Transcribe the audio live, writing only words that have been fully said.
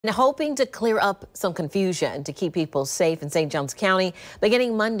And hoping to clear up some confusion to keep people safe in St. Johns County,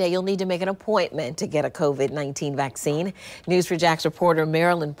 beginning Monday, you'll need to make an appointment to get a COVID-19 vaccine. News4JAX reporter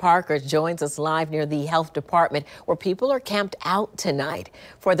Marilyn Parker joins us live near the health department where people are camped out tonight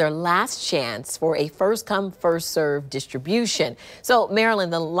for their last chance for a first come, first served distribution. So Marilyn,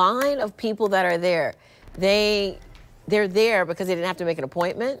 the line of people that are there, they're there because they didn't have to make an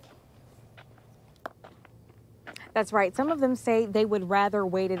appointment? That's right. Some of them say they would rather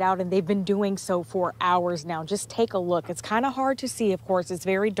wait it out, and they've been doing so for hours now. Just take a look. It's kind of hard to see, of course. It's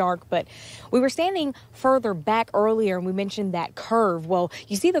very dark, but we were standing further back earlier, and we mentioned that curve. Well,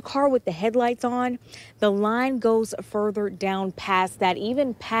 you see the car with the headlights on? The line goes further down past that,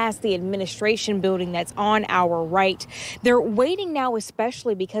 even past the administration building that's on our right. They're waiting now,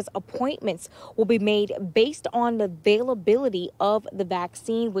 especially because appointments will be made based on the availability of the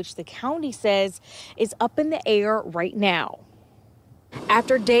vaccine, which the county says is up in the air right now.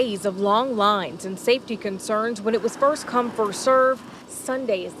 After days of long lines and safety concerns when it was first come, first serve,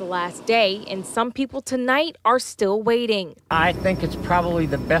 Sunday is the last day, and some people tonight are still waiting. I think it's probably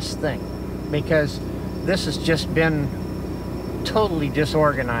the best thing because this has just been totally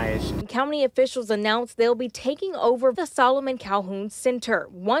disorganized. County officials announced they'll be taking over the Solomon Calhoun Center.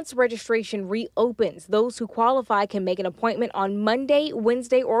 Once registration reopens, those who qualify can make an appointment on Monday,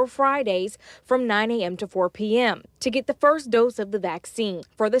 Wednesday, or Fridays from 9 a.m. to 4 p.m. to get the first dose of the vaccine.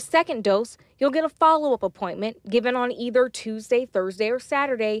 For the second dose, you'll get a follow-up appointment given on either Tuesday, Thursday, or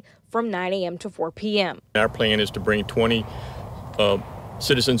Saturday from 9 a.m. to 4 p.m. Our plan is to bring 20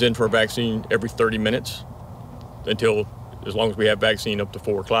 citizens in for a vaccine every 30 minutes until as long as we have vaccine up to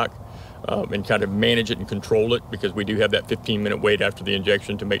 4 o'clock, and kind of manage it and control it because we do have that 15-minute wait after the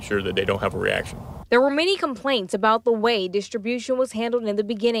injection to make sure that they don't have a reaction. There were many complaints about the way distribution was handled in the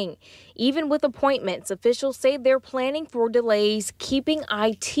beginning. Even with appointments, officials say they're planning for delays, keeping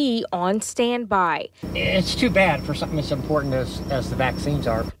IT on standby. It's too bad for something as important as the vaccines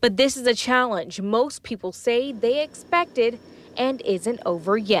are. But this is a challenge most people say they expected and isn't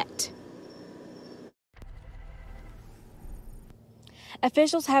over yet.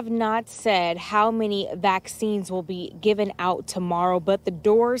 Officials have not said how many vaccines will be given out tomorrow, but the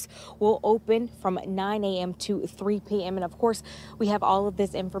doors will open from 9 a.m. to 3 p.m. And of course, we have all of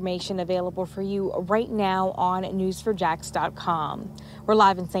this information available for you right now on news4jax.com. We're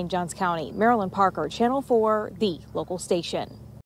live in St. Johns County. Marilyn Parker, Channel 4, the local station.